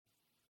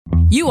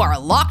You are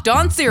Locked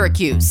On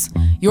Syracuse,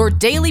 your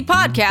daily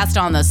podcast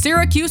on the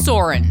Syracuse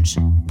Orange,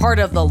 part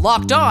of the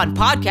Locked On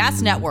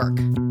Podcast Network.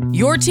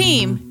 Your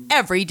team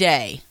every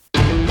day.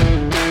 All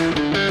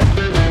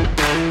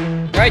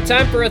right,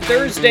 time for a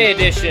Thursday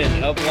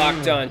edition of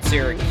Locked On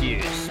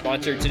Syracuse.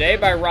 Sponsored today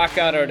by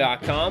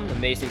RockAuto.com.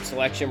 Amazing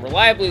selection,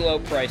 reliably low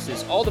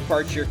prices, all the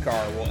parts your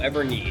car will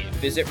ever need.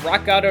 Visit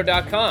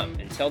RockAuto.com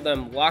and tell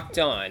them Locked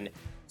On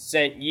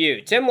sent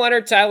you. Tim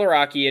Leonard, Tyler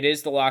Rocky. It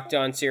is the Locked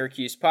On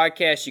Syracuse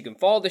podcast. You can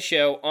follow the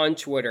show on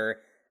Twitter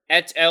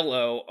at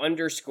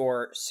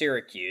 @LO_Syracuse,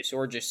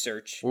 or just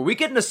search. Were we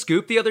getting a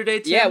scoop the other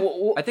day, Tim?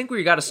 Yeah, I think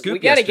we got a scoop. We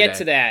got to get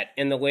to that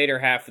in the later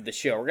half of the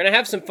show. We're going to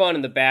have some fun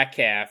in the back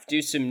half,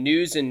 do some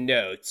news and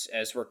notes,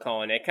 as we're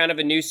calling it. Kind of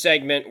a new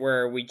segment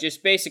where we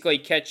just basically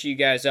catch you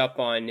guys up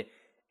on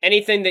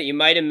anything that you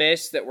might have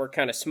missed that were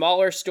kind of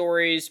smaller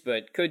stories,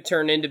 but could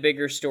turn into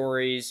bigger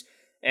stories.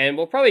 And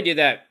we'll probably do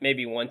that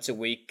maybe once a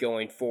week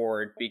going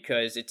forward,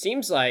 because it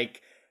seems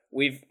like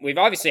we've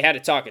obviously had to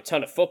talk a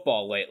ton of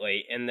football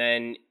lately, and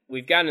then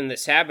we've gotten in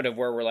this habit of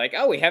where we're like,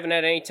 oh, we haven't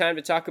had any time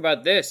to talk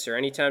about this or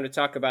any time to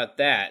talk about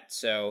that.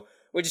 So,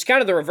 which is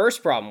kind of the reverse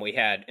problem we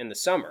had in the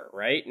summer,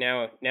 right?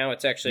 Now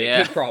it's actually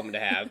a good problem to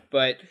have.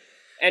 But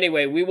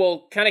anyway, we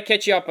will kind of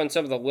catch you up on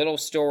some of the little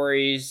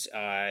stories,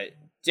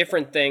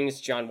 different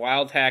things. John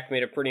Wildhack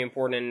made a pretty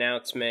important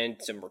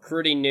announcement, some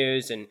recruiting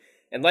news, and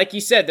like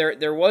you said,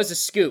 there was a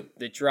scoop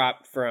that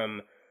dropped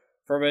from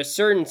a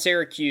certain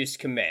Syracuse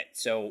commit.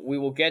 So we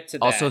will get to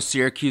that. Also,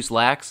 Syracuse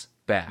Lax,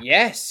 back.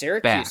 Yes,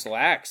 Syracuse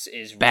Lax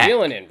is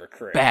reeling in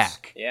recruits.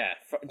 Back. Yeah.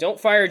 Don't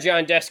fire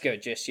John Desko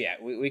just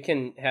yet. We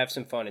can have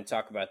some fun and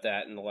talk about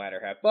that in the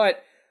latter half.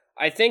 But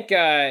I think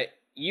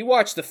you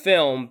watched the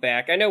film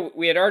back. I know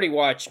we had already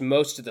watched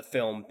most of the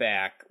film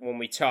back when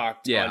we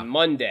talked on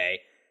Monday.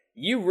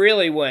 You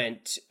really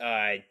went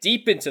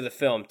deep into the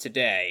film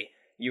today.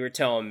 You were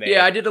telling me.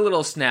 Yeah, I did a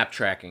little snap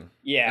tracking.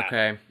 Yeah.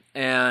 Okay.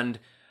 And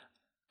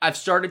I've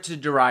started to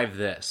derive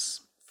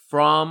this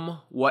from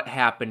what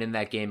happened in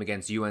that game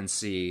against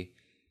UNC.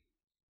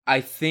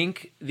 I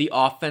think the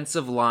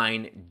offensive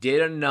line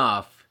did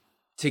enough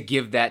to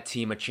give that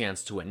team a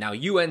chance to win. Now,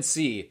 UNC,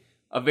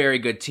 a very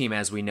good team,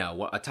 as we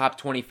know. A top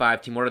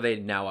 25 team. What are they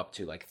now up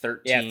to? Like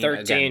 13? Yeah,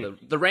 13. Again,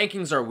 the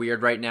rankings are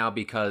weird right now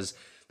because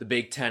the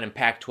Big Ten and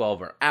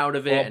Pac-12 are out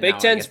of it. Well, and Big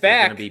Ten's back.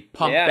 They're going to be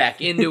pumped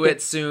back into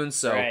it soon.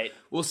 So right.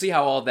 We'll see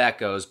how all that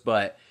goes.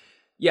 But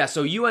yeah,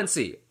 so UNC,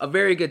 a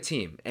very good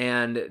team.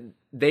 And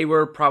they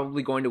were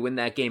probably going to win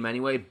that game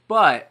anyway.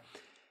 But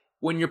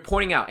when you're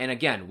pointing out, and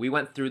again, we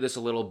went through this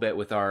a little bit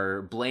with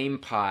our blame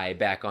pie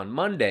back on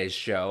Monday's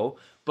show,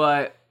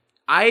 but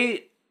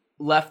I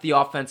left the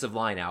offensive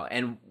line out.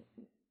 And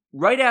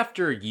right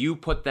after you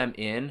put them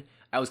in,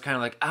 I was kind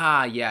of like,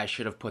 yeah, I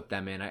should have put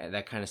them in.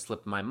 That kind of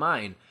slipped my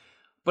mind.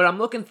 But I'm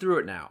looking through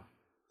it now.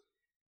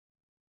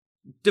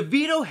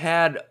 DeVito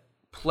had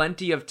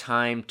plenty of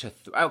time to...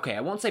 okay,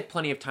 I won't say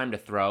plenty of time to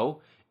throw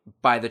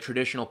by the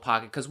traditional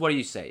pocket, because what do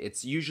you say?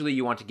 It's usually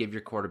you want to give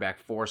your quarterback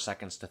 4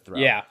 seconds to throw.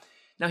 Yeah.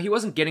 Now, he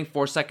wasn't getting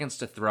 4 seconds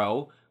to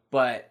throw,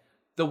 but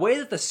the way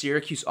that the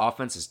Syracuse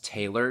offense is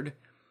tailored,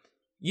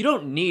 you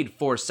don't need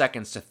 4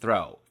 seconds to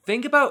throw.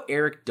 Think about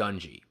Eric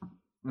Dungey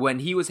when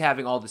he was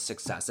having all the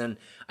success. And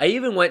I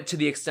even went to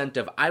the extent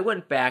of I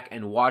went back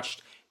and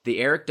watched the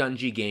Eric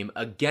Dungey game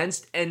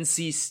against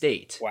NC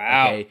State.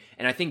 Wow. Okay?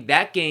 And I think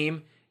that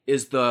game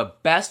is the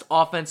best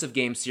offensive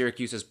game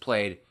Syracuse has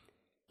played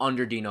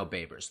under Dino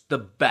Babers. The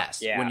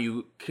best. Yeah. When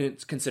you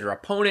consider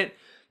opponent,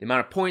 the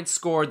amount of points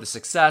scored, the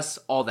success,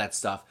 all that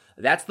stuff.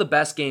 That's the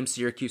best game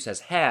Syracuse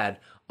has had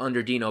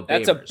under Dino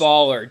Babers. That's a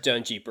baller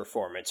Dungey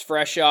performance.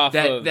 Fresh off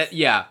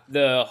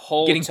the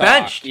whole getting talk.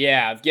 benched.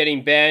 Yeah,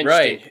 getting benched.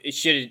 Right. It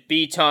should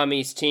be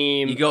Tommy's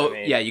team. You go,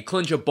 you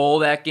clinch a bowl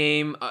that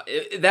game.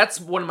 That's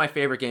one of my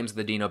favorite games of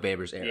the Dino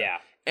Babers era. Yeah.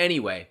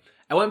 Anyway,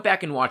 I went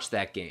back and watched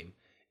that game.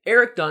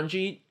 Eric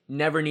Dungey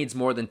never needs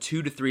more than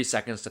 2 to 3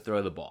 seconds to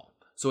throw the ball.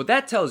 So what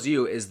that tells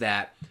you is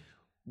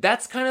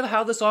that's kind of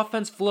how this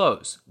offense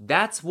flows.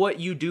 That's what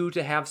you do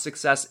to have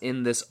success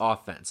in this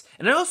offense.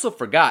 And I also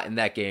forgot in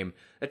that game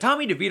that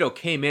Tommy DeVito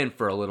came in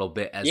for a little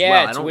bit as well.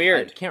 Yeah, it's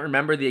weird. I can't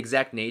remember the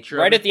exact nature of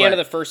it. Right at the end of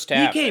the first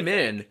half. He came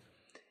in,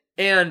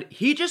 and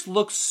he just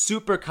looks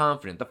super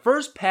confident. The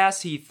first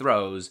pass he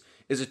throws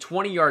is a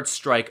 20-yard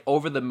strike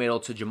over the middle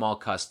to Jamal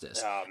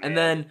Custis. Oh, man. And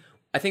then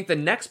I think the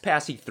next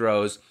pass he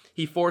throws,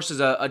 he forces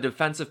a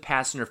defensive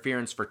pass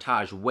interference for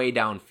Taj way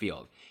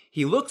downfield.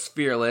 He looks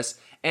fearless,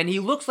 and he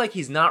looks like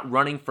he's not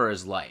running for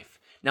his life.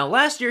 Now,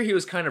 last year he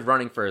was kind of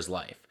running for his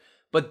life.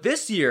 But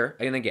this year,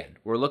 and again,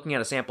 we're looking at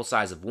a sample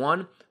size of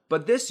 1,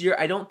 but this year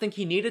I don't think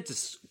he needed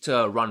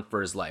to run for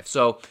his life.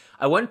 So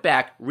I went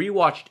back,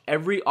 rewatched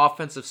every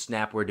offensive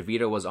snap where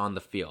DeVito was on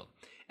the field,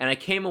 and I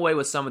came away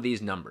with some of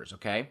these numbers,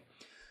 okay?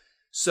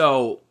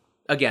 So,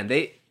 again,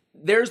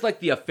 there's like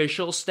the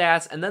official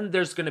stats, and then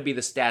there's going to be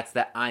the stats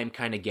that I'm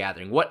kind of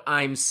gathering, what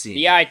I'm seeing.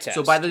 The eye test,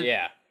 so by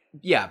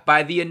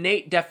the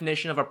innate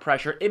definition of a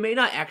pressure, it may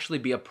not actually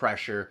be a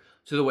pressure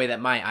to the way that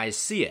my eyes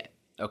see it,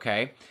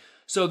 okay?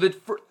 So the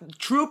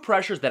true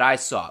pressures that I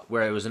saw,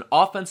 where it was an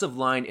offensive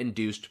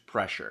line-induced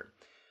pressure,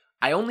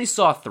 I only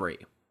saw 3.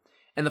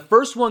 And the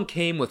first one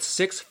came with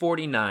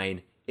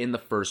 6:49 in the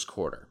first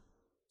quarter.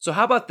 So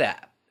how about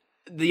that?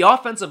 The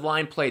offensive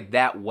line played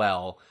that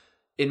well,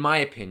 in my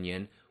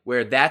opinion,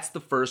 where that's the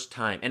first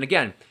time. And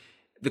again,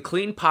 the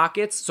clean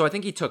pockets, so I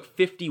think he took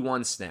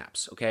 51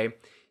 snaps, okay?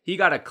 He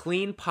got a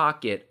clean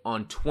pocket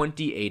on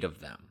 28 of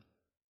them.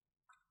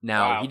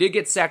 Now, He did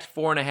get sacked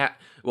 4.5.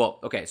 Well,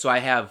 okay, so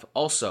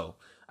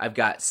I've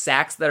got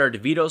sacks that are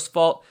DeVito's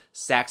fault,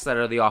 sacks that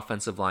are the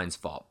offensive line's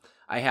fault.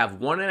 I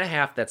have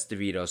 1.5 that's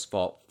DeVito's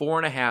fault,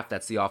 4.5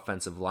 that's the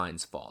offensive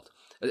line's fault.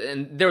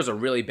 And there was a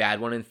really bad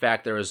one. In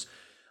fact, there was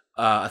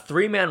a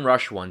 3-man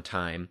rush one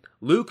time.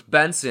 Luke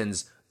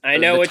Benson's I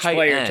know which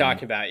play you're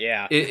talking about,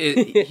 yeah.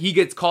 He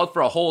gets called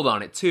for a hold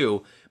on it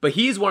too, but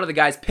he's one of the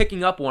guys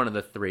picking up one of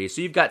the 3.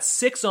 So you've got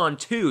 6 on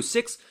 2,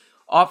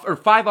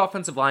 5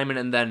 offensive linemen,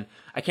 and then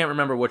I can't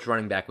remember which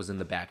running back was in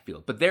the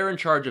backfield, but they're in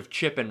charge of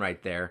chipping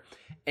right there.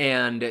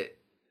 And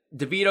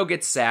DeVito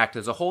gets sacked.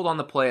 There's a hold on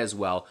the play as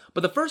well.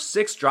 But the first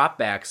 6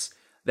 dropbacks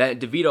that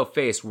DeVito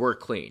faced were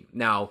clean.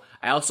 Now,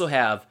 I also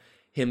have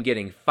him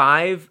getting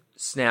 5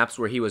 snaps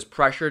where he was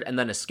pressured and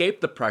then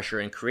escaped the pressure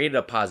and created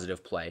a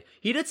positive play.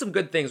 He did some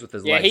good things with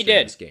his legs in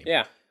this game.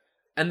 Yeah.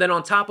 And then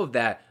on top of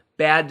that,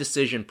 bad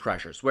decision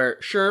pressures where,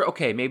 sure,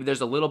 okay, maybe there's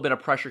a little bit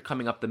of pressure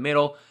coming up the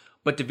middle,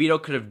 but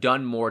DeVito could have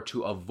done more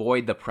to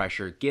avoid the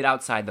pressure, get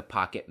outside the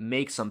pocket,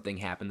 make something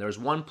happen. There was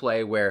one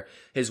play where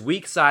his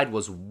weak side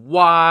was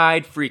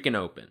wide freaking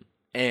open,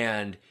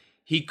 and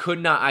he could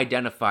not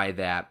identify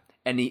that,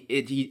 and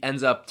he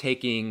ends up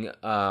taking,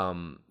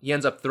 he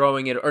ends up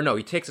throwing it, or no,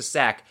 he takes a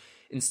sack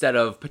instead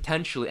of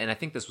potentially, and I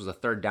think this was a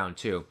 3rd down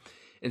too,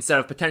 instead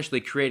of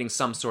potentially creating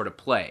some sort of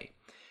play.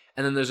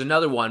 And then there's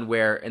another one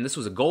where, and this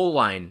was a goal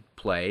line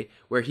play,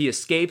 where he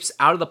escapes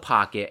out of the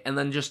pocket and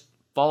then just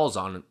falls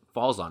on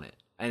it.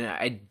 And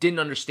I didn't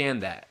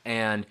understand that.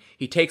 And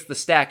he takes the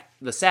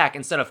sack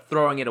instead of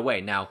throwing it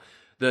away. Now,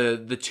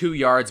 the 2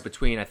 yards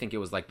between, I think it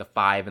was like the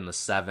 5 and the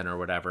 7 or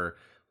whatever,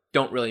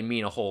 don't really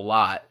mean a whole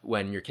lot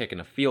when you're kicking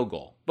a field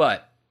goal.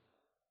 But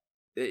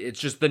it's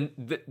just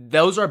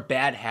those are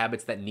bad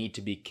habits that need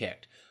to be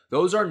kicked.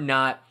 Those are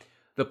not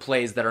the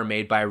plays that are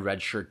made by a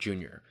redshirt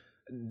junior.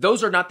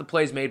 Those are not the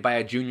plays made by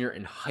a junior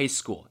in high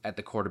school at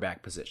the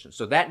quarterback position.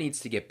 So that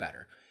needs to get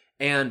better.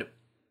 And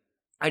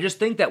I just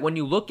think that when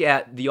you look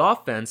at the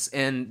offense,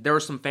 and there were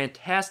some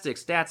fantastic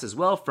stats as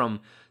well from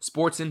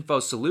Sports Info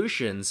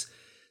Solutions.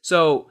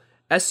 So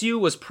SU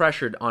was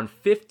pressured on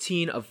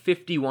 15 of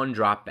 51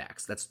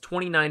 dropbacks. That's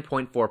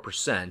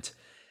 29.4%.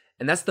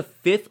 And that's the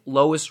 5th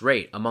lowest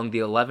rate among the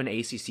 11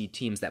 ACC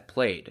teams that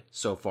played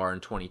so far in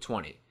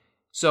 2020.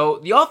 So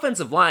the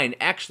offensive line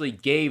actually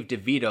gave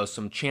DeVito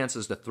some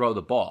chances to throw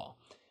the ball.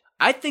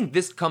 I think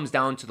this comes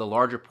down to the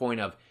larger point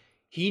of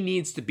he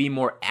needs to be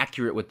more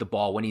accurate with the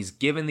ball when he's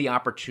given the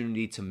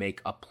opportunity to make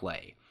a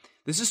play.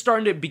 This is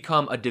starting to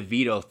become a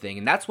DeVito thing,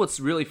 and that's what's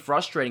really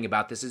frustrating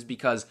about this is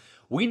because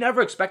we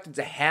never expected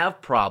to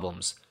have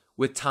problems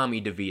with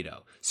Tommy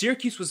DeVito.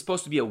 Syracuse was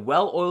supposed to be a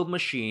well-oiled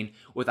machine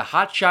with a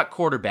hotshot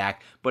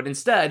quarterback, but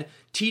instead,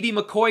 T.D.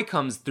 McCoy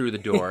comes through the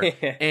door,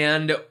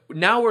 and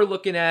now we're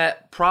looking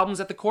at problems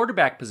at the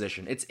quarterback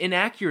position. It's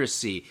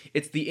inaccuracy.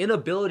 It's the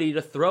inability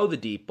to throw the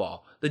deep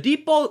ball. The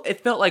deep ball,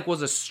 it felt like,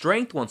 was a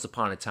strength once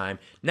upon a time.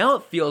 Now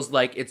it feels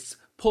like it's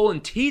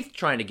pulling teeth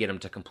trying to get him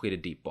to complete a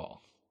deep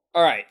ball.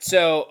 All right,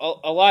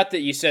 so a lot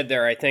that you said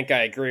there I think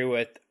I agree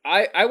with.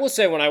 I will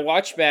say when I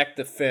watched back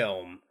the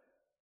film,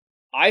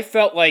 I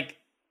felt like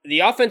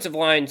the offensive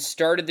line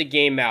started the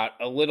game out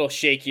a little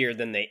shakier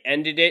than they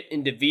ended it,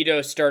 and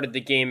DeVito started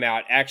the game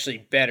out actually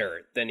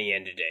better than he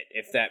ended it,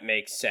 if that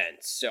makes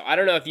sense. So I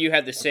don't know if you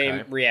had the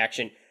same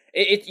reaction.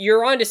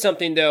 You're onto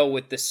something, though,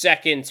 with the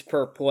seconds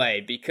per play,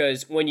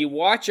 because when you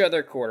watch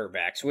other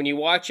quarterbacks, when you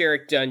watch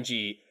Eric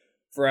Dungy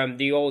from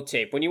the old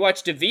tape, when you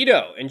watch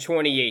DeVito in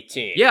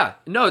 2018. Yeah,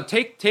 no,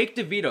 take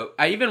DeVito.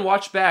 I even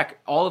watched back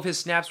all of his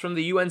snaps from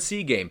the UNC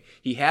game.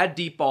 He had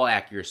deep ball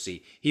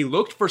accuracy. He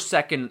looked for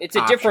second It's a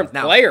options. different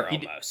Now, player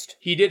almost.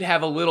 He did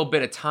have a little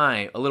bit of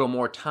time, a little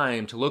more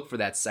time to look for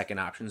that second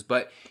options,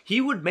 but he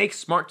would make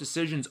smart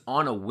decisions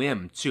on a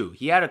whim too.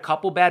 He had a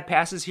couple bad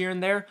passes here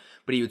and there,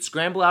 but he would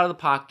scramble out of the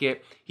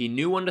pocket. He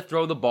knew when to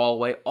throw the ball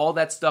away, all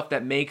that stuff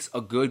that makes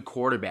a good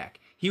quarterback.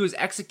 He was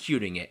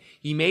executing it.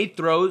 He made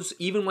throws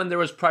even when there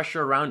was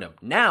pressure around him.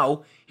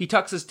 Now, he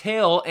tucks his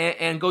tail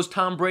and goes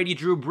Tom Brady,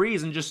 Drew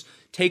Brees, and just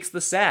takes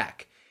the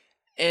sack.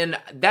 And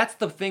that's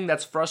the thing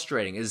that's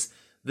frustrating, is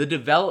the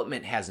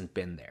development hasn't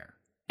been there.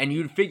 And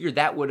you'd figure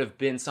that would have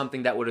been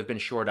something that would have been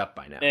shored up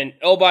by now. And,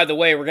 oh, by the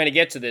way, we're going to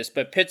get to this,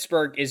 but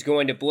Pittsburgh is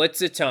going to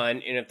blitz a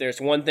ton, and if there's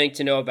one thing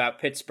to know about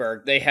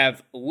Pittsburgh, they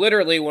have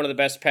literally one of the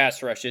best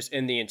pass rushes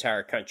in the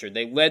entire country.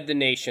 They led the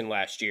nation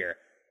last year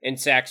in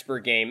sacks per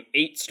game.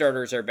 8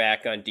 starters are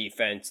back on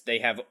defense. They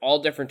have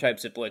all different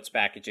types of blitz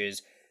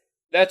packages.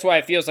 That's why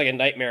it feels like a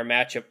nightmare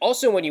matchup.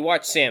 Also, when you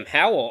watch Sam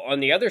Howell on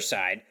the other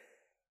side,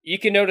 you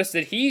can notice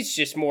that he's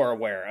just more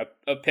aware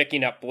of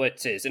picking up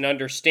blitzes and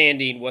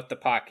understanding what the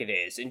pocket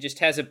is, and just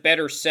has a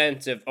better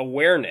sense of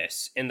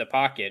awareness in the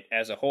pocket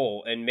as a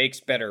whole and makes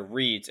better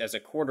reads as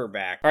a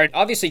quarterback. All right,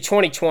 obviously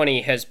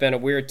 2020 has been a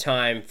weird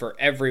time for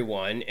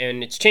everyone,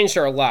 and it's changed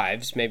our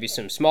lives. Maybe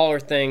some smaller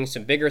things,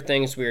 some bigger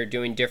things we are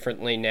doing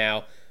differently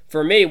now.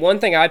 For me, one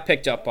thing I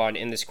picked up on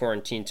in this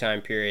quarantine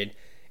time period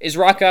is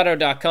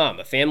RockAuto.com,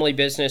 a family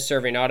business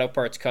serving auto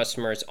parts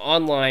customers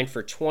online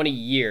for 20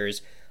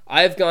 years.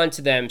 I've gone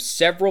to them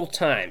several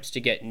times to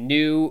get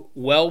new,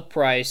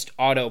 well-priced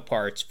auto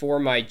parts for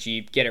my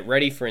Jeep, get it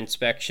ready for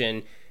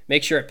inspection,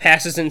 make sure it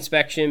passes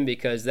inspection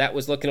because that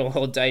was looking a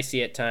little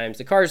dicey at times.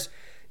 The car's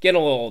getting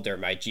a little older,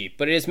 my Jeep,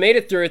 but it has made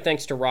it through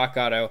thanks to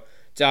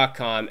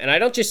RockAuto.com. And I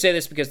don't just say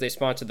this because they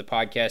sponsored the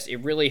podcast. It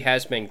really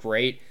has been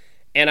great.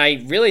 And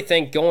I really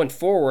think going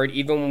forward,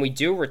 even when we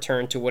do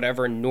return to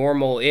whatever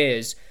normal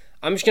is,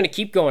 I'm just going to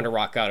keep going to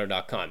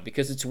rockauto.com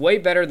because it's way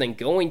better than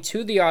going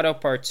to the auto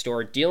parts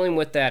store, dealing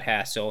with that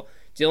hassle,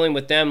 dealing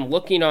with them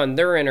looking on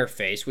their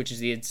interface, which is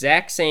the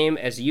exact same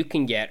as you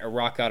can get at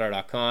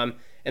rockauto.com,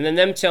 and then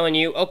them telling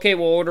you, okay,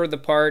 we'll order the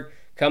part,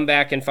 come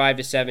back in 5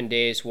 to 7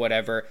 days,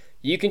 whatever.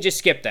 You can just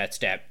skip that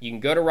step. You can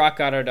go to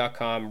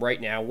rockauto.com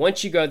right now.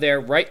 Once you go there,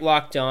 write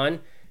Locked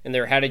On in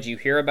their How Did You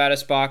Hear About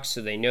Us box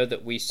so they know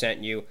that we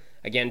sent you.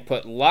 Again,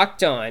 put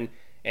Locked On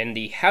and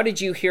the How Did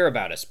You Hear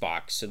About Us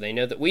box so they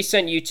know that we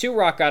sent you to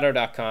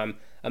rockauto.com.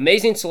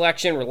 Amazing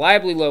selection,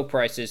 reliably low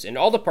prices, and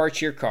all the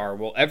parts your car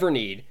will ever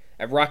need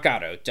at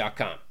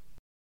rockauto.com.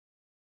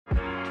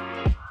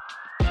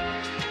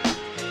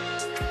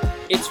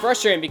 It's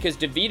frustrating because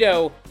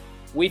DeVito,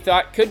 we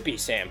thought, could be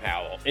Sam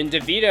Howell, and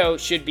DeVito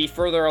should be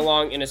further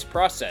along in his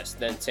process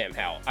than Sam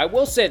Howell. I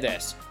will say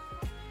this.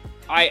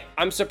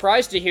 I'm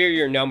surprised to hear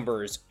your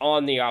numbers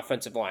on the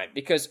offensive line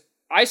because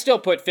I still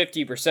put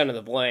 50% of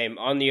the blame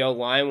on the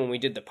O-line when we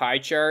did the pie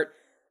chart.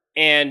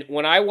 And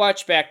when I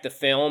watched back the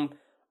film,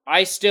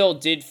 I still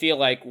did feel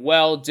like,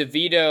 well,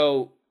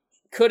 DeVito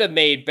could have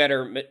made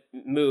better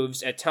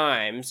moves at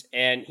times,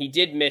 and he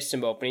did miss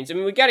some openings. I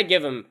mean, we got to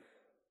give him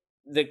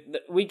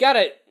we got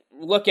to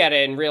look at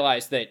it and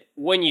realize that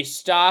when you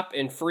stop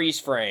and freeze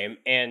frame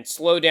and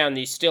slow down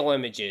these still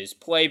images,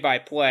 play by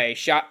play,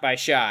 shot by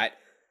shot,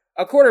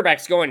 a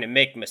quarterback's going to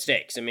make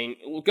mistakes. I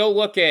mean, go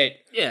look at...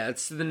 Yeah,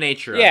 it's the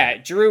nature of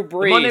it. Drew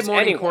Brees, the Monday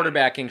morning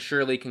quarterbacking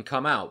surely can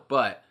come out,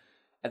 but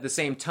at the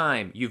same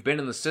time, you've been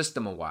in the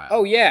system a while.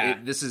 Oh, yeah.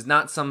 This is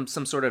not some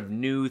sort of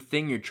new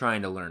thing you're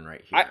trying to learn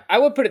right here. I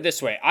would put it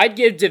this way. I'd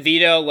give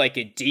DeVito like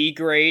a D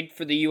grade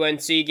for the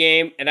UNC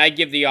game, and I'd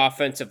give the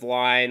offensive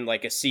line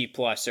like a C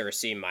plus or a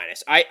C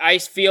minus. I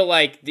feel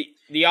like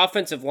the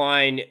offensive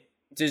line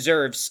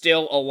deserves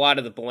still a lot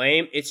of the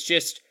blame. It's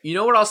just... You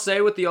know what I'll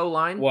say with the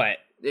O-line? What?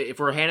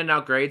 If we're handing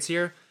out grades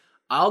here,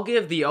 I'll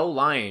give the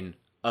O-line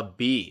a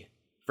B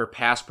for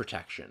pass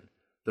protection.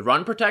 The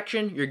run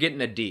protection, you're getting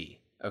a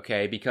D,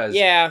 okay? Because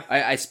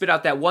I spit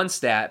out that one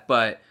stat,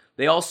 but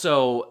they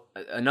also,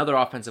 another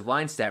offensive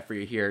line stat for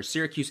you here,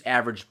 Syracuse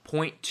averaged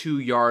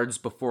 0.2 yards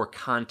before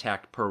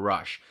contact per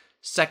rush,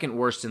 second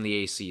worst in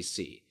the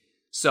ACC.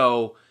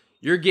 So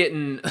you're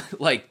getting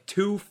like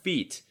 2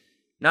 feet,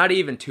 not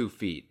even 2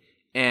 feet,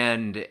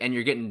 and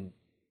you're getting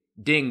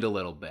dinged a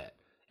little bit.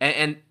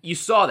 And you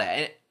saw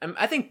that. And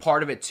I think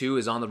part of it, too,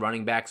 is on the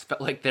running backs. Felt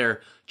like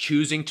they're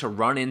choosing to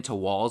run into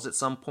walls at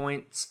some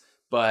points.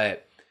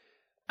 But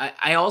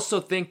I also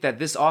think that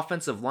this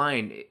offensive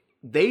line,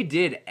 they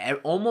did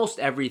almost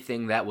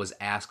everything that was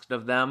asked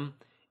of them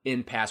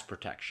in pass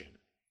protection.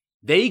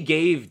 They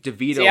gave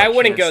DeVito I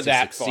wouldn't go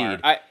that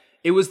succeed. far.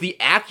 It was the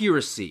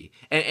accuracy.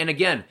 And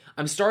again,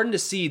 I'm starting to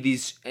see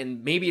these,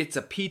 and maybe it's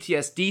a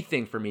PTSD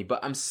thing for me,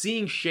 but I'm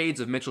seeing shades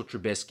of Mitchell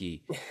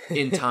Trubisky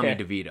in Tommy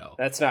DeVito.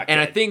 That's not good.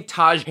 And I think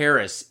Taj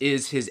Harris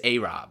is his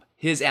A-Rob,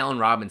 his Allen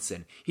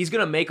Robinson. He's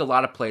going to make a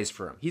lot of plays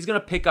for him. He's going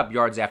to pick up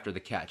yards after the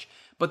catch.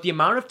 But the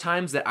amount of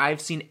times that I've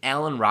seen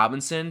Allen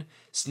Robinson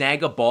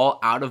snag a ball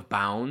out of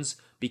bounds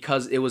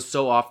because it was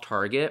so off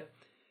target,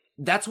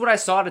 that's what I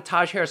saw to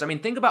Taj Harris. I mean,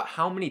 think about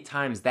how many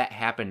times that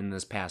happened in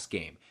this past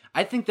game.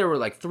 I think there were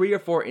like 3 or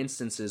 4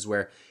 instances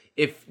where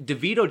if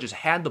DeVito just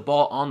had the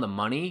ball on the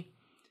money,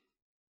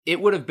 it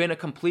would have been a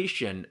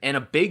completion, and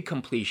a big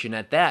completion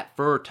at that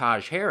for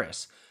Taj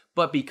Harris.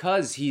 But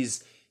because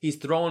he's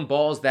throwing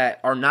balls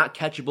that are not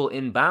catchable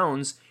in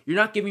bounds, you're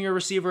not giving your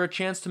receiver a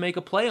chance to make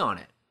a play on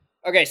it.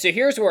 Okay, so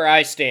here's where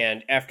I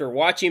stand after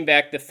watching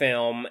back the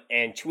film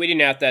and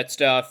tweeting out that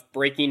stuff,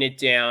 breaking it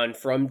down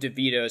from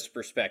DeVito's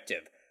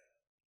perspective.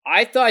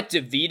 I thought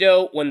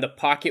DeVito, when the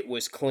pocket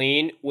was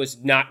clean,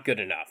 was not good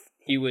enough.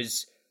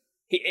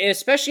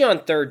 Especially on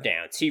third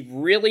downs, he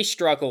really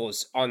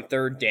struggles on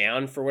third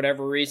down for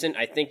whatever reason.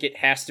 I think it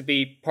has to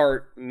be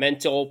part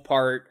mental,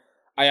 part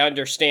I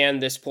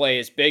understand this play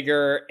is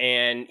bigger,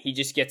 and he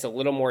just gets a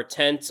little more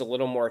tense, a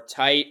little more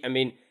tight. I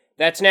mean,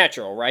 that's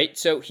natural, right?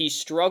 So he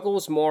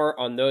struggles more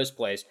on those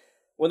plays.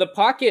 When the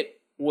pocket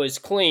was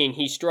clean,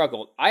 he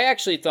struggled. I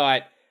actually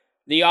thought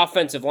the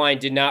offensive line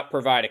did not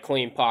provide a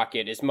clean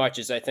pocket as much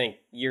as I think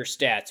your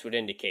stats would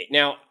indicate.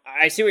 Now,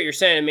 I see what you're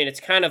saying. I mean, it's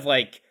kind of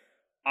like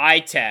eye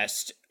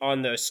test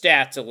on those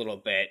stats a little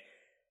bit.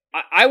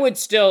 I would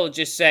still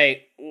just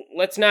say,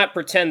 let's not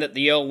pretend that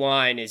the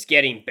O-line is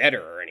getting better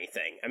or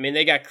anything. I mean,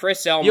 they got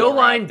Chris Elmore The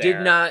O-line out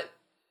there.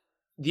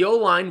 The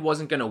O-line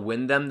wasn't going to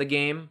win them the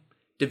game.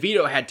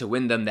 DeVito had to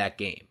win them that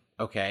game,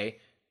 okay?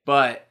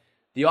 But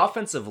the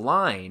offensive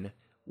line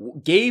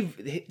gave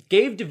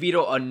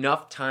DeVito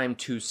enough time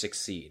to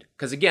succeed.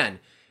 Because again,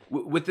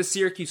 with the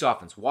Syracuse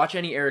offense, watch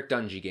any Eric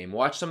Dungy game,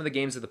 watch some of the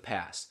games of the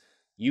past.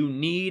 You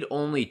need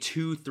only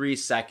 2-3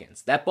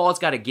 seconds. That ball's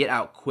got to get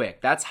out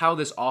quick. That's how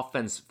this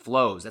offense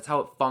flows. That's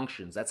how it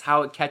functions. That's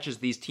how it catches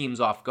these teams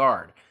off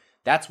guard.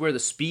 That's where the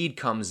speed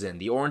comes in.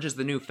 The orange is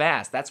the new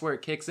fast. That's where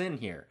it kicks in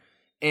here.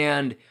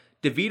 And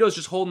DeVito's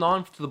just holding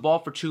on to the ball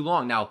for too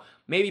long. Now,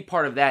 maybe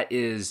part of that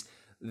is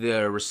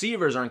the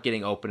receivers aren't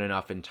getting open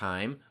enough in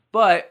time,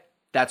 but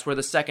that's where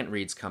the second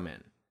reads come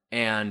in.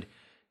 And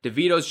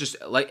DeVito's just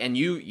like, and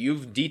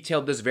you've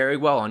detailed this very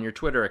well on your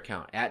Twitter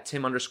account, at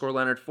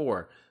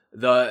Tim_Leonard4.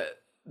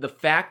 The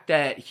fact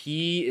that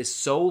he is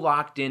so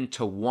locked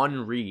into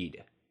one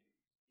read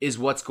is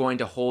what's going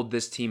to hold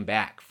this team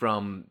back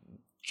from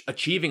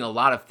achieving a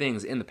lot of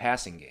things in the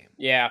passing game.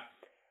 Yeah.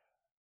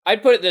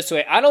 I'd put it this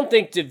way. I don't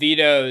think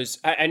DeVito's...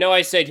 I know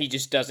I said he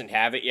just doesn't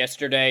have it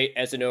yesterday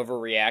as an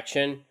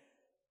overreaction.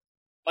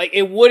 Like,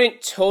 it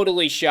wouldn't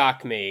totally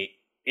shock me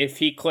if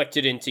he clicked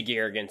it into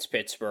gear against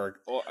Pittsburgh.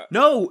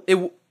 No,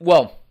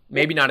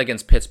 maybe not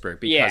against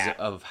Pittsburgh because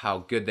of how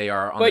good they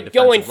are on the defensive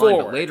going line.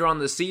 forward, but later on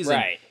in the season,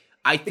 right.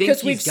 I think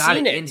Because he's got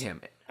it in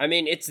him. I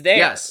mean, it's there.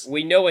 Yes.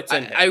 We know it's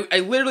in him. I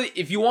literally,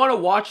 if you want to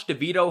watch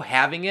DeVito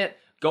having it,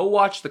 go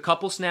watch the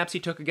couple snaps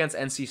he took against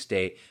NC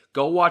State.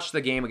 Go watch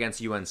the game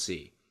against UNC.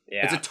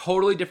 Yeah. It's a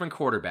totally different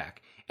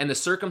quarterback. And the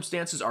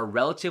circumstances are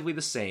relatively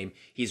the same.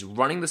 He's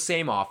running the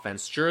same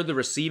offense. Sure, the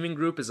receiving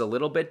group is a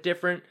little bit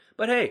different,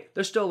 but hey,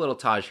 there's still a little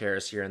Taj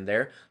Harris here and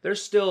there.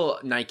 There's still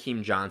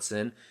Nykeem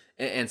Johnson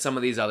and some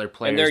of these other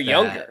players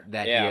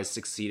that he has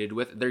succeeded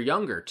with. They're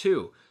younger,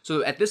 too.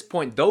 So at this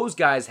point, those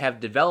guys have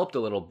developed a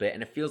little bit,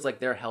 and it feels like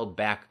they're held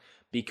back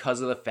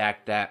because of the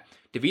fact that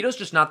DeVito's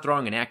just not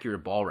throwing an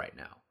accurate ball right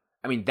now.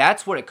 I mean,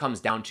 that's what it comes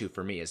down to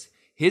for me, is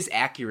his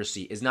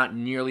accuracy is not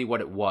nearly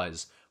what it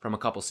was from a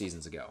couple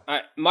seasons ago.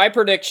 My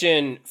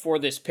prediction for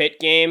this Pitt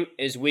game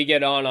is we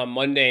get on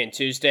Monday and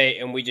Tuesday,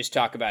 and we just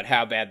talk about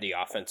how bad the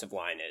offensive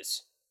line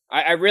is.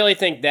 I really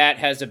think that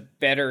has a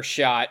better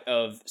shot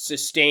of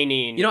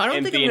sustaining. I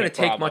don't think I'm going to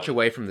take much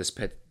away from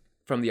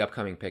the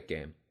upcoming Pitt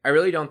game. I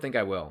really don't think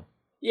I will.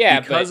 Yeah,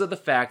 because of the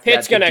fact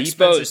Pitt's that the gonna defense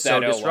expose is so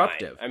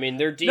disruptive. I mean,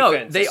 their defense.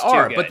 No, they is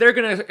are, too good. but they're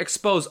going to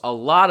expose a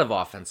lot of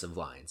offensive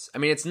lines. I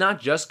mean, it's not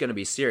just going to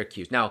be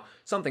Syracuse. Now,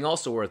 something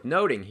also worth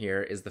noting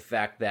here is the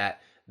fact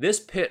that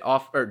this Pitt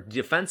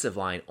defensive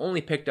line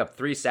only picked up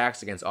 3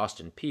 sacks against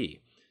Austin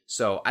Peay.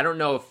 So I don't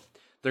know if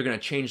they're going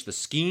to change the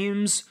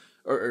schemes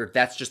or if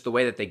that's just the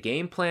way that they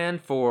game plan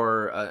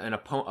for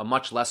a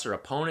much lesser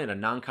opponent, a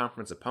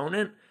non-conference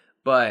opponent.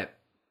 But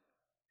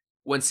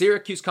when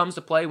Syracuse comes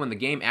to play, when the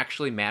game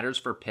actually matters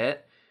for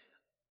Pitt,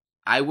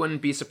 I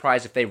wouldn't be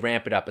surprised if they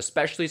ramp it up,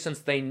 especially since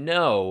they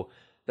know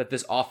that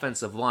this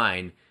offensive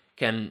line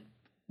can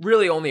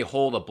really only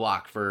hold a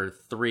block for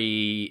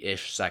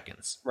 3-ish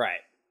seconds. Right.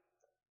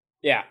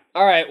 Yeah.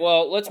 All right.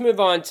 Well, let's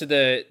move on to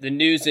the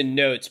news and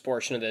notes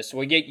portion of this.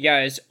 We'll get you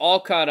guys all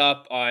caught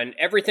up on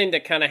everything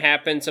that kind of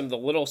happened, some of the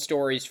little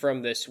stories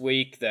from this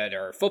week that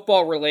are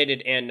football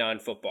related and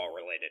non-football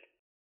related.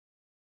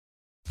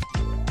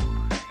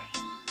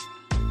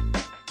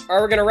 All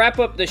right, we're going to wrap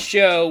up the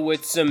show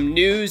with some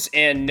news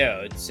and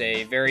notes,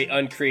 a very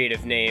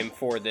uncreative name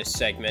for this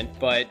segment,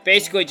 but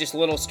basically just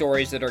little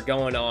stories that are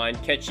going on,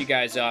 catch you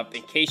guys up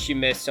in case you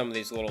missed some of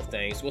these little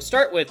things. We'll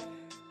start with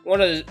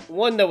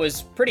one that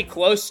was pretty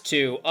close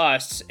to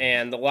us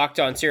and the Locked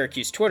On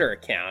Syracuse Twitter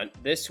account.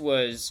 This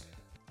was,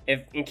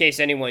 in case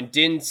anyone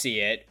didn't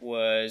see it,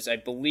 was, I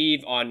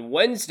believe, on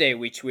Wednesday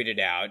we tweeted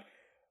out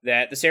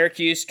that the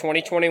Syracuse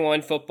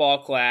 2021 football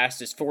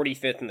class is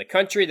 45th in the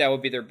country. That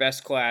would be their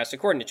best class,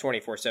 according to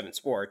 24/7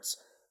 Sports,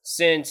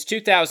 since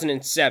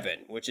 2007,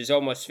 which is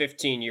almost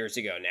 15 years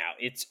ago now.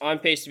 It's on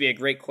pace to be a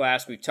great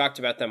class. We've talked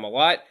about them a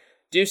lot.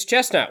 Deuce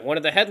Chestnut, one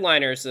of the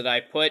headliners that I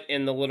put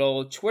in the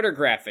little Twitter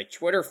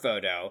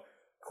photo,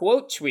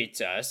 quote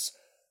tweets us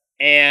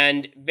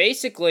and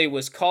basically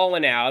was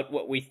calling out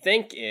what we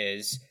think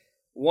is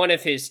one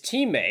of his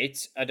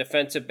teammates, a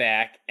defensive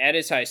back at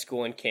his high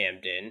school in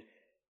Camden,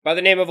 by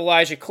the name of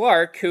Elijah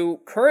Clark, who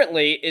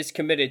currently is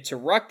committed to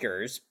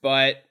Rutgers,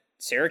 but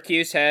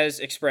Syracuse has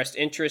expressed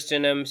interest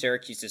in him.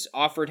 Syracuse has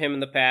offered him in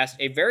the past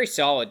a very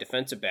solid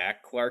defensive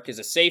back. Clark is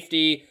a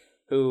safety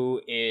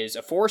who is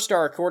a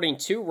 4-star according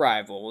to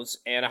Rivals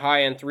and a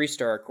high-end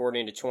 3-star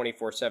according to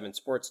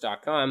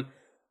 247sports.com.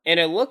 And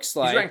it looks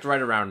like... He's ranked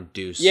right around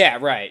Deuce. Yeah,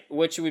 right,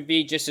 which would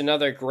be just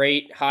another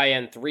great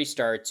high-end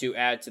 3-star to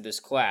add to this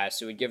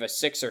class. It would give us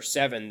 6 or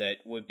 7 that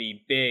would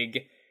be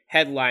big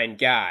headline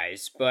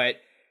guys. But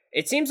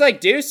it seems like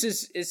Deuce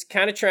is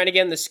kind of trying to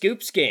get in the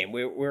Scoops game.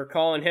 We were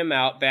calling him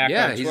out back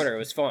on Twitter. It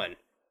was fun.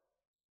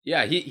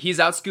 Yeah, he's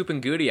out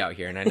scooping Goody out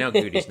here, and I know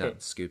Goody's not in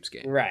the Scoops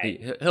game.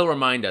 Right. He'll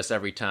remind us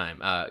every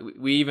time.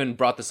 We even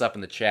brought this up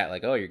in the chat,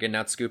 like, oh, you're getting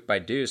out scooped by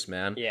Deuce,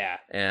 man. Yeah.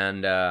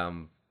 And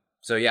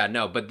so, yeah,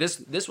 no, but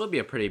this would be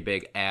a pretty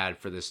big ad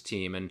for this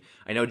team. And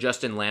I know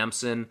Justin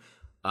Lamson,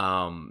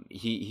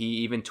 he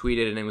even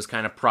tweeted, and it was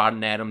kind of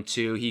prodding at him,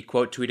 too. He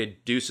quote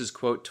tweeted Deuce's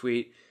quote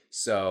tweet.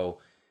 So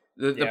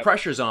the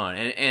pressure's on.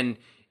 And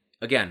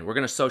again, we're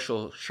going to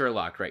social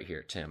Sherlock right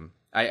here, Tim.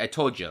 I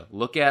told you,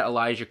 look at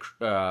Elijah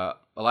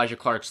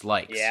Clark's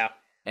likes. Yeah,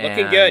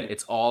 looking good.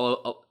 It's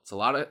a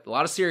lot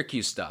of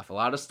Syracuse stuff, a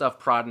lot of stuff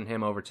prodding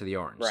him over to the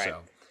orange. Right.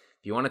 So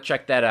if you want to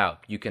check that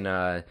out, you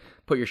can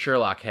put your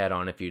Sherlock hat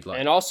on if you'd like.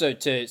 And also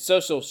to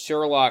social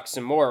Sherlock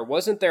some more,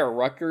 wasn't there a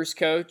Rutgers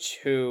coach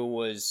who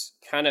was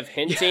kind of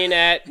hinting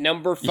at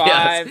number 5?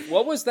 Yes.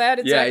 What was that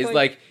exactly? Yeah, he's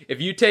like,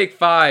 if you take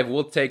 5,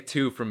 we'll take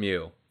 2 from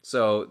you.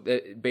 So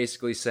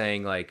basically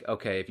saying like,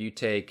 okay, if you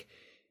take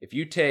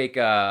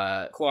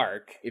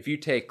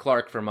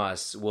Clark from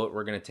us,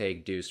 we're going to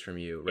take Deuce from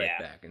you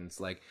back. And it's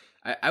like,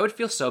 I would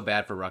feel so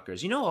bad for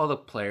Rutgers. You know all the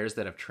players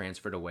that have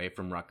transferred away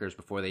from Rutgers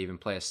before they even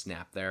play a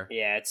snap there?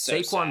 Yeah, it's so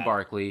Saquon sad.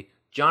 Barkley,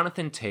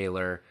 Jonathan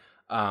Taylor,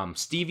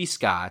 Stevie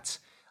Scott.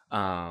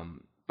 By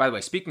the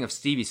way, speaking of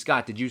Stevie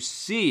Scott, did you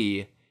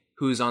see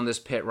who's on this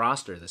Pitt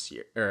roster this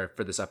year, or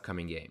for this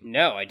upcoming game?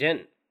 No, I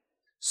didn't.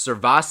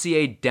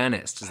 Servassier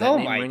Dennis. Does that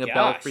name ring a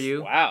bell for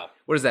you? Wow.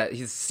 What is that?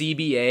 He's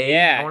CBA.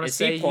 Yeah. I want to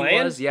say he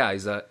playing? was. Yeah,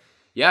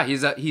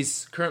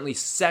 he's currently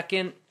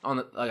second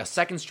on a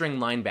second string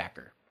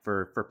linebacker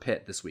for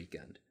Pitt this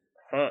weekend.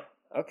 Huh.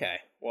 Okay.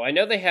 Well, I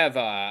know they have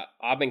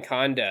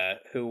Abanconda,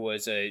 who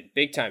was a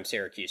big time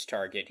Syracuse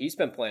target. He's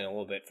been playing a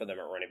little bit for them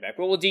at running back.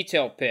 But we'll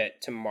detail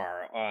Pitt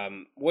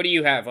tomorrow. What do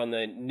you have on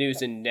the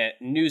news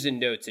and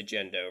notes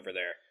agenda over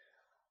there?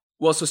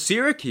 Well, so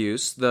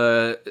Syracuse,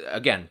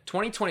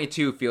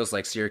 2022 feels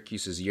like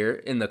Syracuse's year.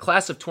 In the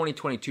class of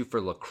 2022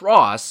 for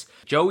lacrosse,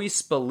 Joey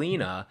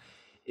Spallina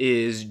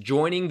is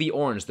joining the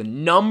Orange, the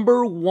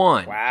number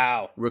 1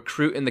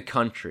 recruit in the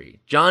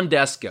country. John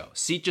Desko.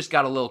 Seat just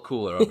got a little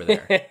cooler over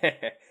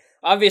there.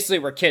 Obviously,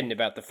 we're kidding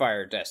about the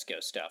Fire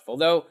Desko stuff.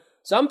 Although,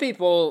 some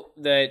people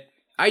that...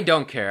 I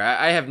don't care.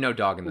 I have no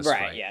dog in this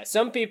fight. Right, yeah.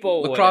 Some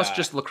people lacrosse,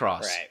 just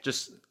lacrosse. Right.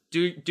 Just...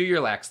 Do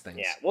your lax things.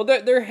 Yeah, well,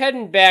 they're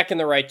heading back in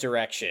the right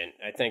direction,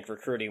 I think,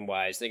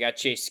 recruiting-wise. They got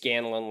Chase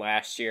Scanlon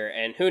last year,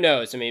 and who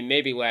knows? I mean,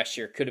 maybe last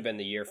year could have been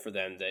the year for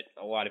them that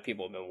a lot of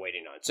people have been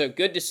waiting on. So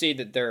good to see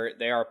that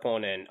they are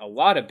pulling in a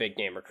lot of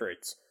big-name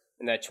recruits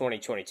in that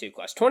 2022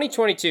 class.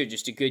 2022,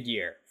 just a good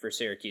year for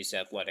Syracuse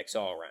athletics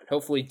all around.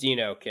 Hopefully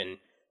Dino can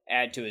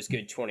add to his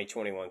good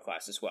 2021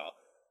 class as well.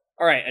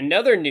 All right,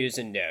 another news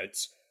and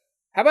notes.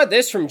 How about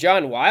this from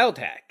John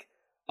Wildhack?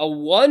 A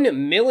 $1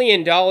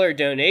 million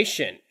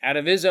donation out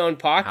of his own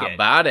pocket. How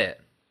about it?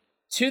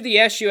 To the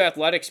SU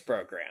Athletics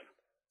program.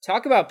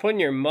 Talk about putting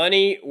your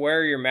money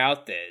where your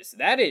mouth is.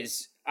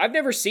 I've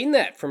never seen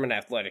that from an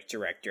athletic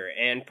director,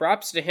 and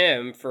props to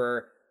him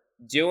for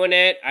doing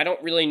it. I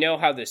don't really know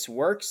how this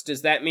works.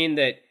 Does that mean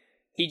that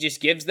he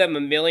just gives them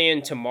 $1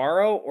 million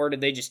tomorrow, or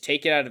did they just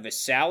take it out of his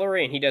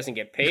salary and he doesn't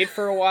get paid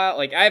for a while?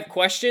 Like, I have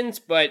questions,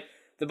 but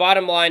the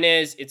bottom line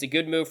is it's a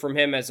good move from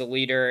him as a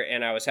leader,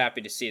 and I was happy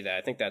to see that.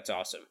 I think that's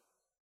awesome.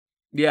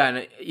 Yeah,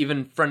 and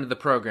even friend of the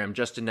program,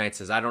 Justin Knight,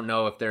 says, I don't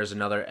know if there's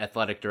another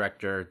athletic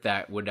director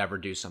that would ever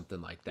do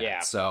something like that.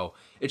 Yeah. So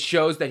it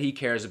shows that he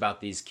cares about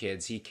these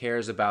kids. He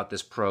cares about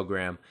this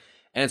program.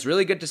 And it's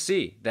really good to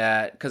see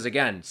that, because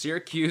again,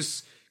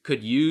 Syracuse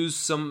could use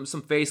some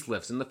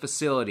facelifts in the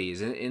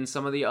facilities, in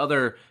some of the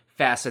other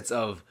facets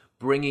of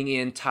bringing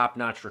in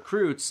top-notch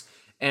recruits,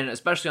 and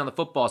especially on the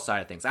football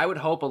side of things. I would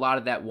hope a lot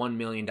of that $1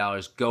 million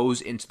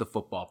goes into the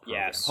football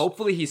program. Yes.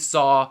 Hopefully he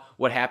saw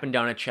what happened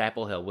down at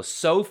Chapel Hill, was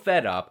so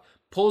fed up,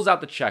 pulls out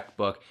the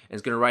checkbook, and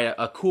is going to write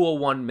a cool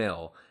 $1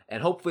 million.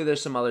 And hopefully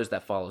there's some others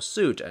that follow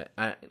suit.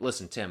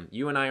 Listen, Tim,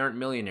 you and I aren't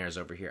millionaires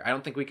over here. I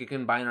don't think we could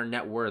combine our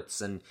net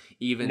worths and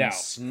even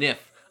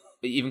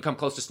come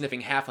close to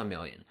sniffing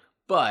 $500,000.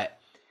 But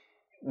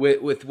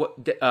with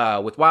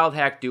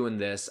Wildhack doing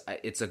this,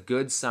 it's a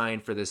good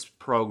sign for this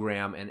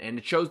program, and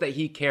it shows that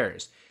he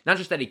cares. Not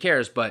just that he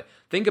cares, but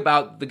think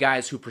about the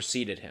guys who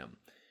preceded him.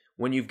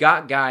 When you've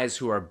got guys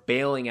who are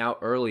bailing out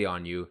early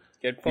on you,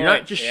 good point. You're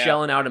not just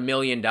shelling out $1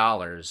 million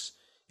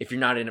if you're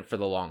not in it for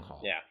the long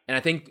haul. Yeah. And I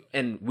think,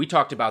 and we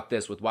talked about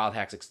this with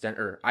Wildhack's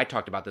I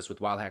talked about this with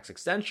Wildhack's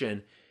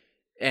extension,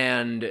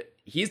 and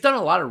he's done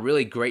a lot of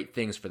really great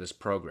things for this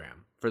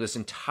program, for this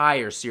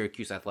entire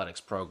Syracuse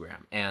athletics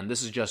program. And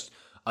this is just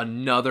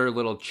another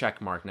little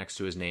check mark next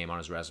to his name on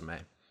his resume.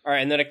 All right,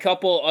 and then a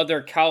couple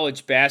other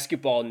college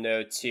basketball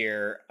notes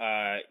here.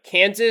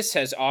 Kansas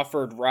has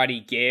offered Roddy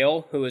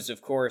Gale, who is,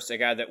 of course, a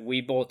guy that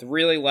we both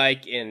really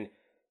like, and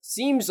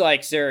seems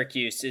like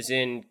Syracuse is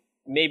in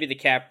maybe the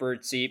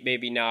catbird seat,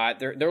 maybe not.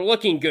 They're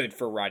looking good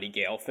for Roddy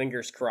Gale,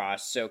 fingers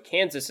crossed. So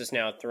Kansas has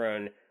now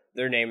thrown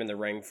their name in the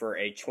ring for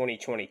a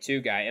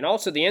 2022 guy. And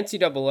also the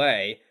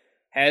NCAA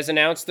has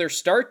announced their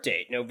start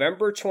date,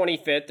 November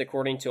 25th,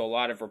 according to a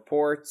lot of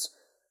reports.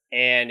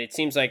 And it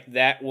seems like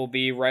that will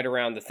be right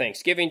around the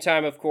Thanksgiving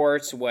time, of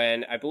course,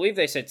 when I believe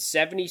they said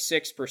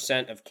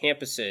 76% of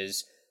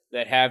campuses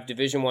that have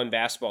Division I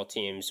basketball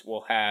teams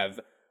will have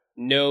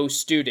no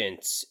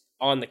students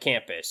on the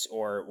campus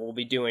or will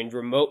be doing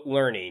remote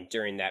learning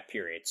during that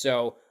period.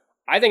 So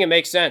I think it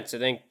makes sense. I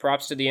think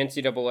props to the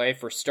NCAA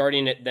for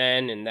starting it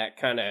then in that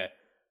kind of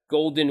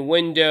golden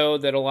window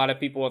that a lot of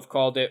people have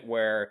called it,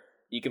 where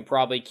you can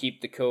probably keep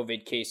the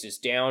COVID cases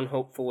down,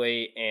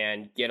 hopefully,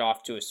 and get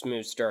off to a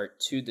smooth start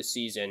to the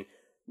season.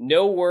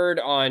 No word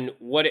on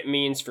what it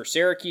means for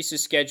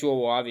Syracuse's schedule.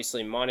 We'll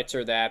obviously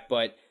monitor that,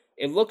 but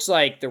it looks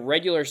like the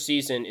regular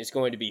season is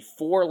going to be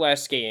 4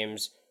 less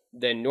games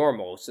than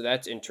normal, so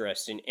that's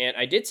interesting. And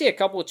I did see a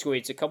couple of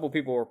tweets, a couple of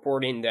people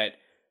reporting that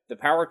the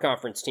Power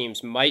Conference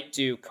teams might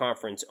do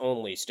conference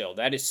only still.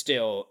 That is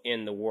still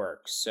in the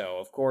works. So,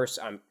 of course,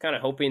 I'm kind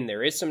of hoping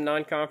there is some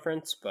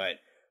non-conference, but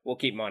we'll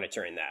keep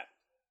monitoring that.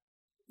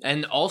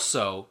 And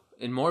also,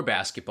 in more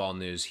basketball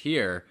news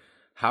here,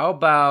 how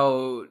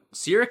about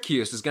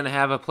Syracuse is going to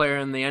have a player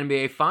in the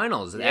NBA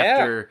Finals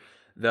after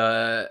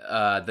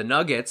the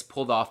Nuggets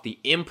pulled off the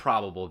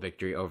improbable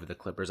victory over the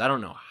Clippers. I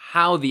don't know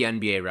how the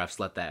NBA refs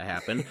let that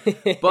happen,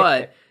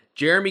 but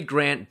Jeremy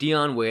Grant,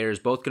 Dion Waiters,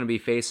 both going to be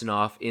facing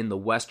off in the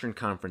Western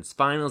Conference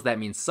Finals. That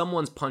means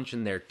someone's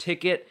punching their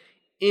ticket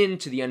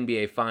into the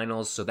NBA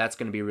Finals, so that's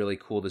going to be really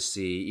cool to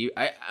see.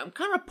 I'm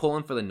kind of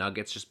pulling for the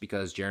Nuggets just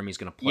because Jeremy's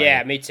going to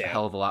play me too. a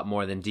hell of a lot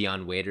more than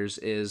Dion Waiters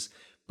is.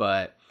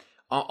 But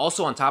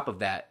also on top of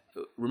that,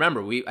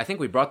 remember, I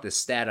think we brought this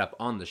stat up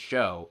on the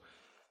show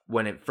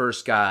when it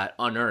first got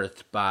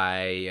unearthed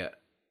by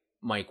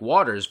Mike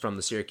Waters from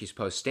the Syracuse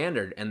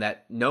Post-Standard, and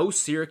that no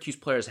Syracuse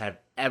players have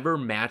ever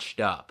matched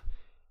up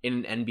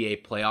in an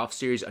NBA playoff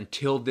series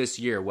until this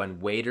year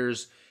when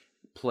Waiters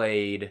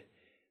played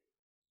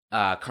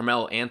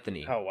Carmelo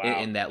Anthony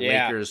in that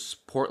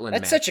Lakers-Portland matchup.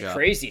 That's such a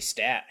crazy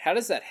stat. How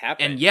does that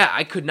happen? And yeah,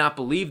 I could not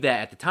believe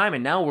that at the time,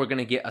 and now we're going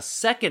to get a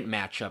second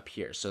matchup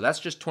here. So that's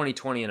just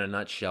 2020 in a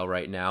nutshell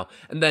right now.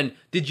 And then,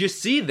 did you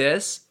see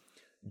this?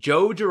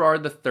 Joe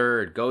Girard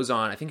III goes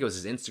on, I think it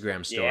was his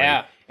Instagram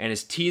story, and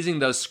is teasing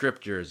those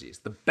script jerseys.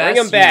 The best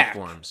Bring them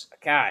uniforms.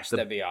 Back. Gosh,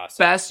 that'd be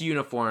awesome. Best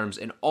uniforms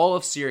in all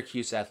of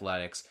Syracuse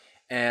athletics.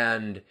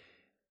 And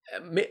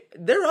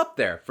they're up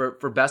there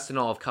for best in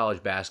all of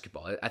college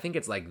basketball. I think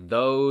it's like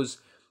those,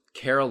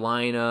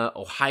 Carolina,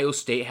 Ohio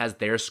State has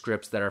their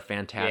scripts that are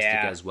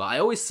fantastic as well. I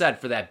always said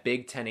for that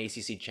Big Ten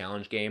ACC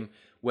Challenge game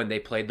when they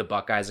played the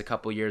Buckeyes a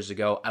couple years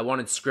ago, I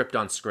wanted script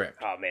on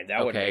script. Oh man,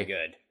 that would have been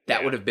good.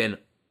 That would have been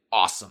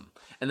awesome.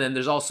 And then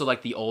there's also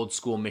like the old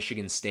school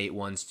Michigan State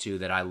ones too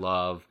that I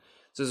love.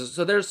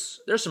 So there's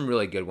some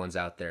really good ones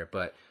out there,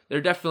 but they're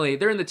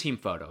in the team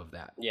photo of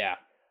that. Yeah.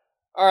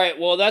 All right,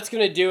 well, that's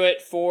going to do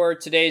it for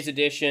today's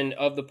edition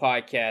of the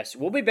podcast.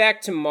 We'll be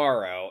back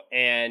tomorrow,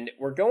 and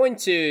we're going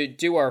to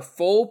do our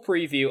full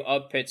preview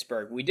of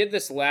Pittsburgh. We did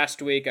this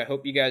last week. I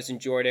hope you guys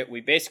enjoyed it.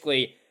 We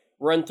basically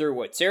run through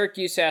what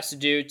Syracuse has to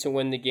do to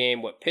win the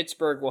game, what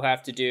Pittsburgh will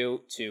have to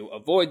do to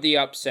avoid the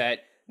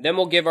upset. Then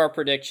we'll give our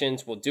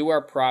predictions. We'll do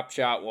our prop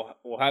shot.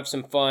 We'll have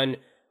some fun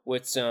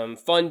with some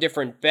fun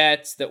different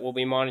bets that we'll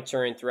be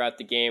monitoring throughout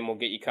the game. We'll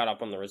get you caught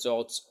up on the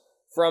results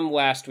from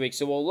last week.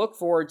 So we'll look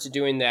forward to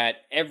doing that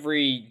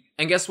every...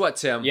 And guess what,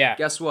 Tim? Yeah.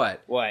 Guess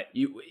what? What?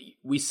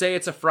 We say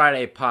it's a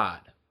Friday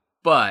pod,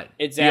 but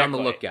be on the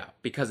lookout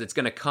because it's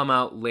going to come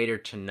out later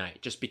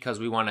tonight just because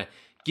we want to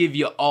give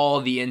you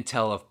all the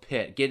intel of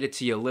Pitt, get it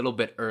to you a little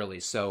bit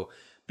early. So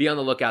be on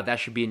the lookout. That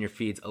should be in your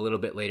feeds a little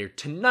bit later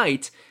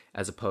tonight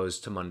as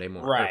opposed to Monday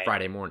morning or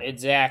Friday morning.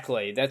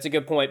 Exactly. That's a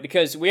good point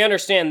because we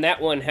understand that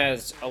one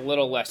has a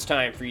little less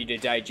time for you to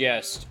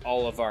digest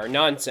all of our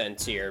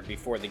nonsense here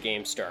before the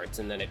game starts,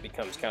 and then it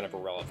becomes kind of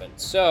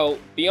irrelevant. So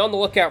be on the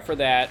lookout for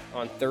that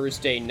on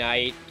Thursday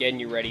night, getting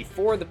you ready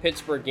for the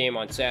Pittsburgh game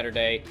on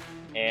Saturday.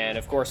 And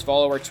of course,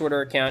 follow our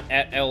Twitter account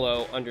at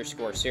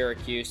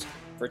 @LO_Syracuse.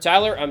 For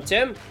Tyler, I'm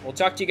Tim. We'll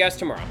talk to you guys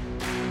tomorrow.